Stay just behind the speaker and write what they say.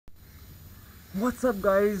What's up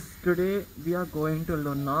guys, today we are going to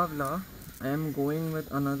Lonavala. I am going with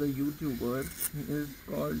another YouTuber. He is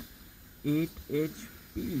called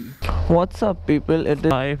 8HP. What's up people, it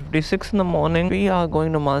is 5:56 in the morning. We are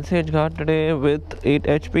going to Malshej Ghat today with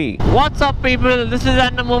 8HP. What's up people, this is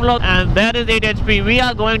Random Vlog and that is 8HP. We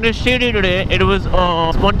are going to Shady today. It was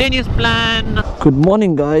a spontaneous plan. Good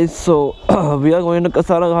morning guys. So we are going to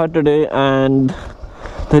Kasara Ghat today, and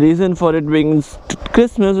the reason for it being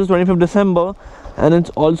Christmas is 25th December, and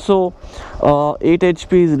it's also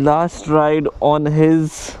 8HP's last ride on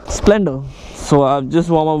his Splendor. So I've just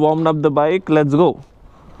warmed up the bike. Let's go.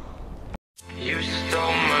 You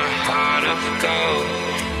stole my heart of gold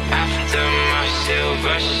after my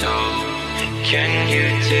silver soul. Can you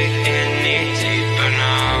dig any deeper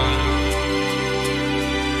now?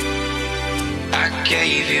 I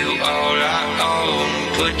gave you all I own,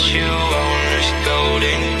 put you on this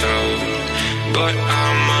golden throne, but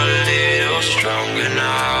I'm a little stronger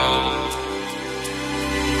now.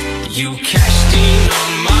 You cashed in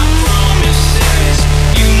on my promises.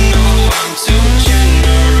 You know I'm too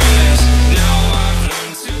generous. Now I've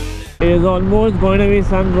learned to. It is almost going to be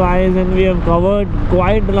sunrise and we have covered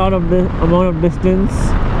quite a lot of amount of distance.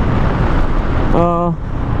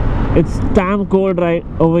 It's damn cold right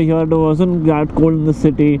over here. It wasn't that cold in the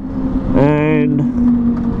city, and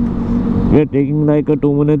we're taking like a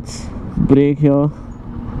 2 minutes break here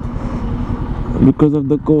because of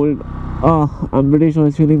the cold. I'm pretty sure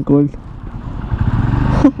it's feeling cold.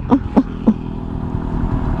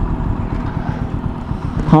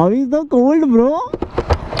 How is the cold, bro?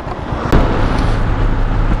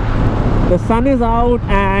 The sun is out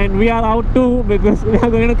and we are out too because we are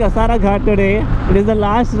going to Kasara Ghat today. It is the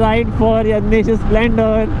last ride for Yagnesh's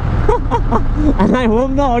Splendor. And I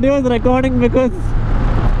hope the audio is recording because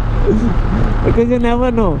you never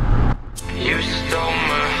know. You stole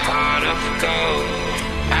my heart of gold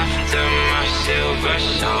after my silver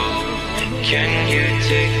soul. Can you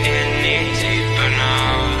dig any deeper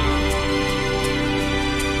now?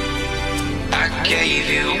 I gave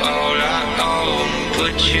you all I own,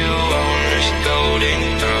 put you on this golden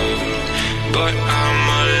throne, but I'm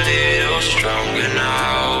a little stronger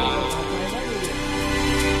now.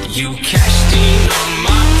 You cashed in on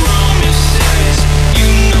my promises. You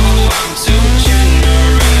know I'm too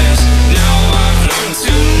generous. Now I've learned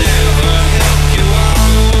to never help you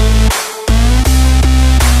out,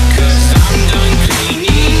 'cause I'm done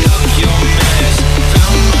cleaning up your mess.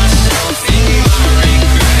 Found myself in my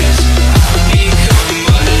regrets. I've become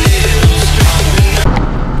a little stronger now.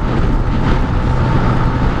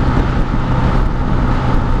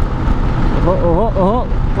 Oh,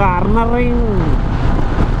 cornering.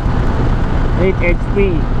 8HP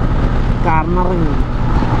cornering.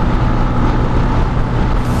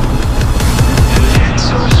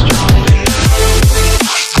 So stronger now.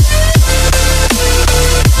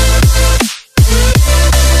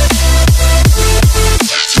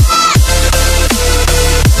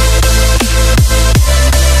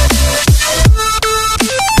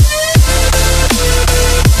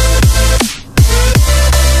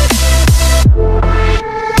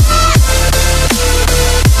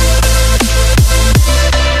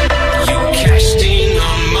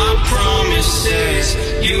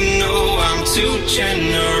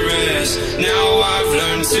 Generous. Now I've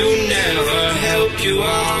learned to never help you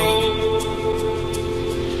out,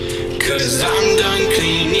 'cause I'm done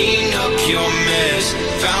cleaning up your mess.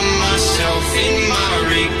 Found myself in my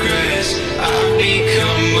regrets. I've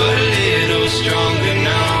become a little stronger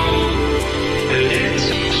now. A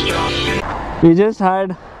little stronger. We just had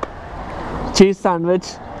cheese sandwich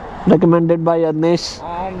recommended by Yagnesh.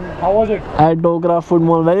 And how was it? At Dogra Food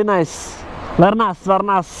Mall. Very nice.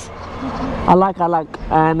 Varnas. I like.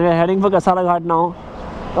 And we're heading for Kasara Ghat now.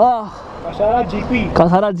 Kasara GP.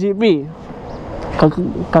 Kasara GP.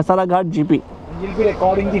 Kasara Ghat GP. We'll be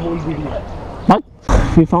recording the whole video. What?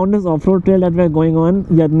 We found this off-road trail that we're going on.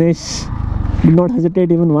 Yagnesh did not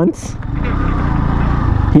hesitate even once.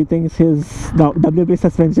 He thinks his WP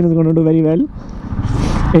suspension is going to do very well.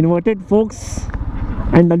 Inverted forks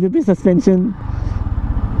and WP suspension.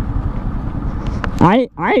 I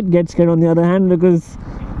get scared on the other hand because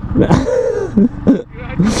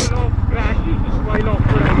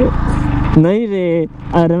nahi re.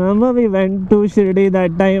 I remember we went to Shirdi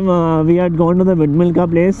that time. We had gone to the windmill ka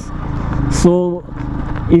place. So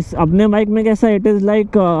इस अपने bike में कैसा it is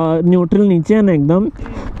like neutral नीचे है ना एकदम,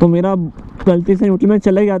 तो मेरा गलती से न्यूट्रल में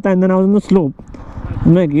चले गया था and then I was on the slope,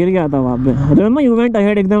 मैं गिर गया था वहाँ पे. रिमेंबर यू वेंट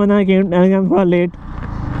अहेड एकदम एंड आई केम थोड़ा let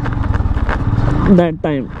that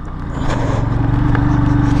time.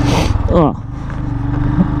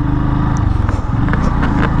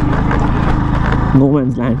 No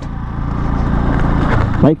man's land.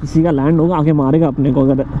 भाई किसी का लैंड होगा आके मारेगा अपने को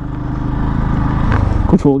अगर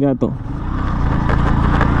कुछ हो गया तो।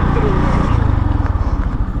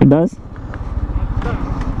 It does.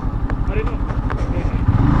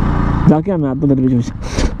 जाके मैं आता तेरे बीच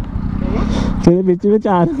तेरे बीच में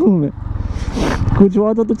आ रहा हूँ मैं। कुछ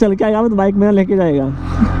हुआ तो तू चल के आएगा, मैं तो बाइक मेरा लेके जाएगा।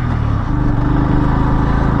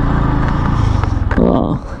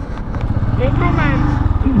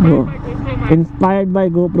 Inspired by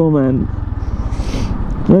GoPro man.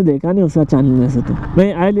 मैंने देखा नहीं उसका चैनल में से, तो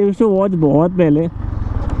मैं आई यूज्ड टू वॉच बहुत पहले,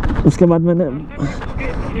 उसके बाद मैंने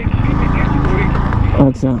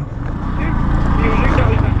अच्छा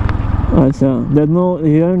देयर नो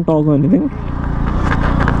हियर टॉक और anything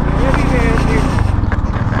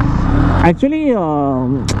actually.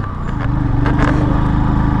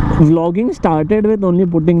 vlogging started with only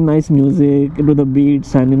putting nice music to the beats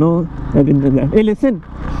and you know everything like that. Hey, listen,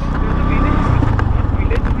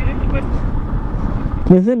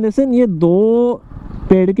 ये दो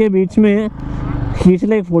पेड़ के बीच में खींच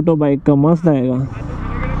ले एक फोटो बाइक का, मस्त आएगा।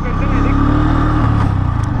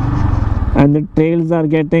 And the trails are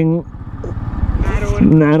getting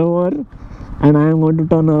narrower and I am going to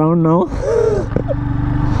turn around now.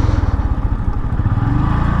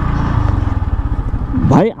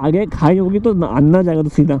 भाई आगे खाई होगी तो अंदर जाएगा तो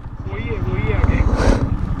सीधा वही है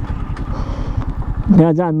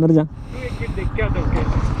आगे। जा अंदर जा। एक मिनट देख के आता हूँ।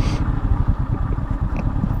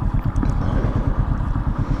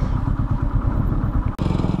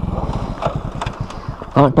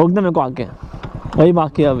 हाँ ठोक दे मेरे को आके, वही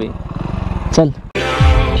बाकी है अभी। चल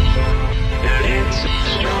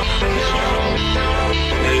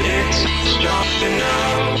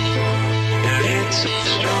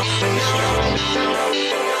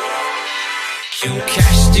You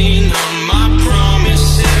cashed in on my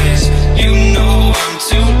promises. You know I'm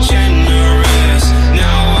too generous.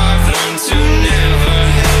 Now I've learned to never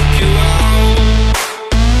help you out.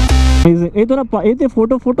 ये तो ना ये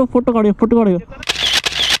फोटो काढ़ियो।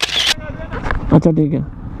 अच्छा ठीक है।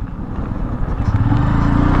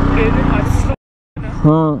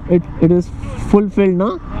 हाँ इट इज फुलफिल्ड ना।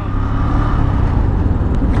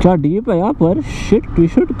 क्या डीप है यहाँ पर। Shit we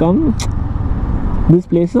should come. This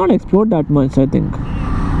place is not explored that much, I think.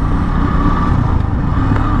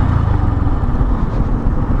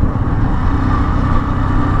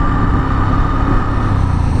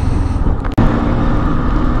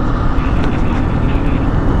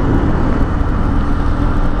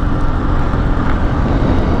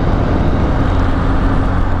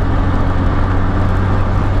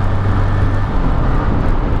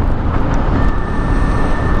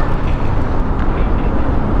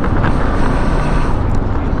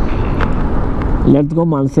 Let's go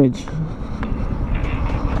Malshej.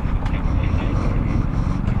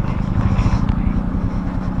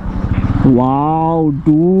 Wow,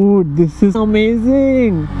 dude, this is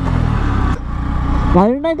amazing. Why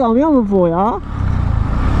didn't I come here before, yeah?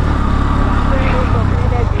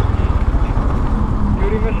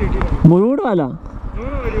 Murud wala? No,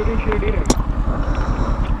 during Shirdi.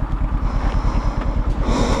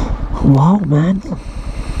 Wow, man.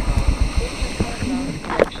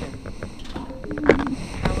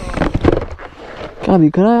 क्या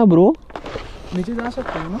दिख रहा है bro? नीचे जा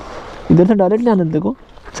सकते हैं ना? इधर से डायरेक्ट जाने देखो,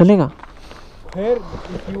 चलेगा? फिर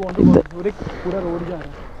if you want to go, पूरा रोड जा रहा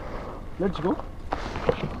है। Let's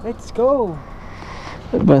go.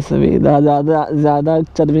 बस अभी ज़्यादा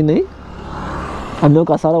चर्बी नहीं, हम लोग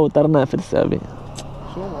कसारा उतरना है फिर से अभी।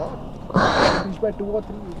 So what? Reach by 2 or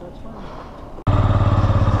 3, that's fine.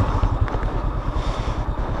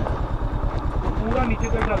 पूरा नीचे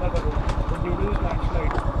तक डाला करो, due to this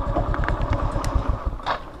landslide.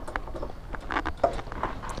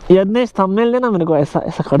 Yadnesh thumbnail देना मेरे को ऐसा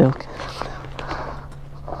खड़े होके।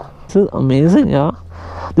 This is amazing, yeah.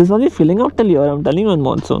 This is only filling up till here. I'm telling you in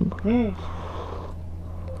monsoon.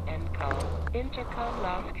 Intercom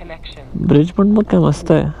lost connection. Bridge पर क्या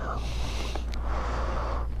मस्त है।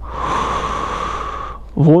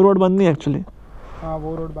 वो रोड बंद नहीं एक्चुअली। हाँ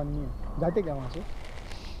वो रोड बंद नहीं है। जाते क्या वहाँ से?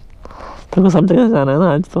 तेरे को सब जगह जाना है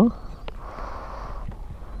ना आज तो।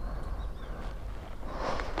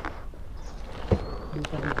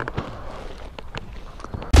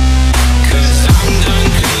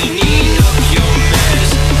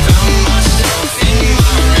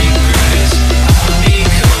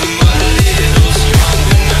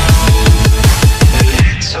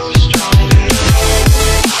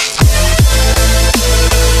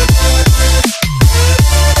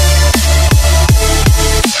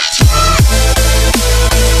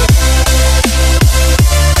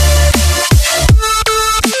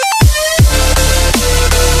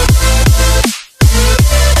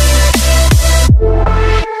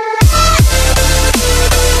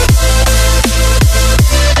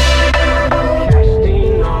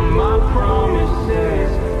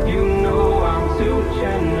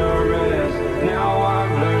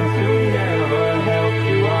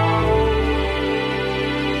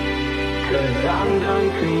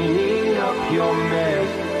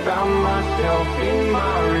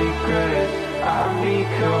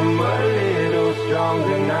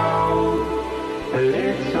 stronger now. A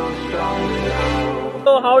little stronger now.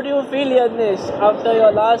 So how do you feel, Yadnesh, after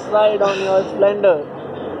your last ride on your Splendor?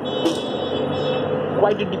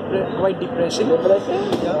 Quite depressing. Depressing?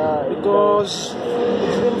 Yeah, because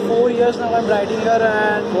it's been 4 years now I'm riding her,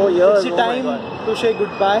 and 4 years, it's the oh my time God. to say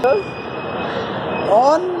goodbye.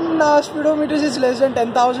 On speedometers it's less than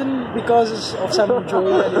 10,000 because of some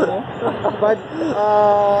joy anymore. But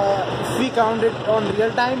if we count it on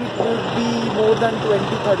real time, it would be more than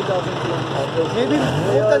 30,000 kilometers. Maybe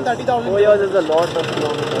more than 30,000 4 years is a lot of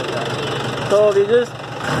kilometers. So we just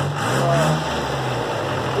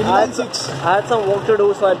I had some work to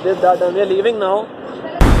do, so I did that, and we're leaving now.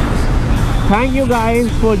 Thank you guys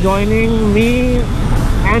for joining me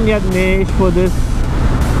and Yadnesh for this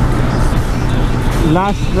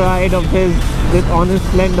last ride of his with Honest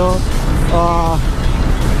Splendor.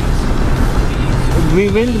 We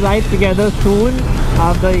will ride together soon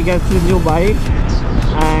after he gets his new bike,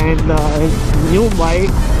 and his new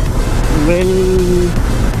bike will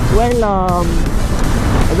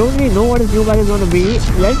I don't really know what his new bike is going to be.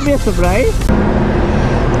 Let me be a surprise.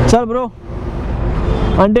 Chal bro,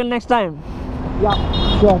 until next time. Yeah,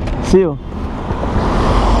 sure. See you.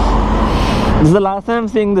 This is the last time I'm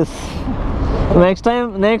seeing this. Next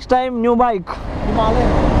time new bike.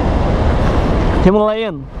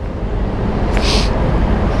 Himalayan.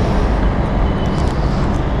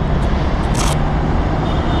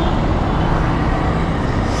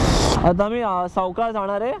 आता मी सावकाश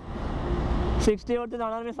जाणार आहे 60 वरती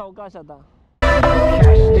जाणार मी सावकाश आता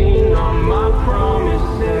Casting on my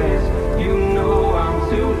promises, you know I'm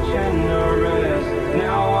too generous.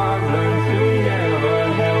 Now I've learned to never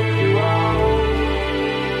help you out.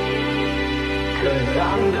 'Cause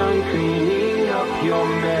I'm done cleaning up your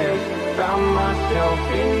mess. Found myself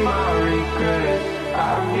in my regrets.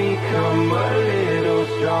 I've become a little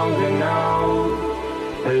stronger now.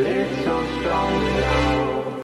 A little stronger now.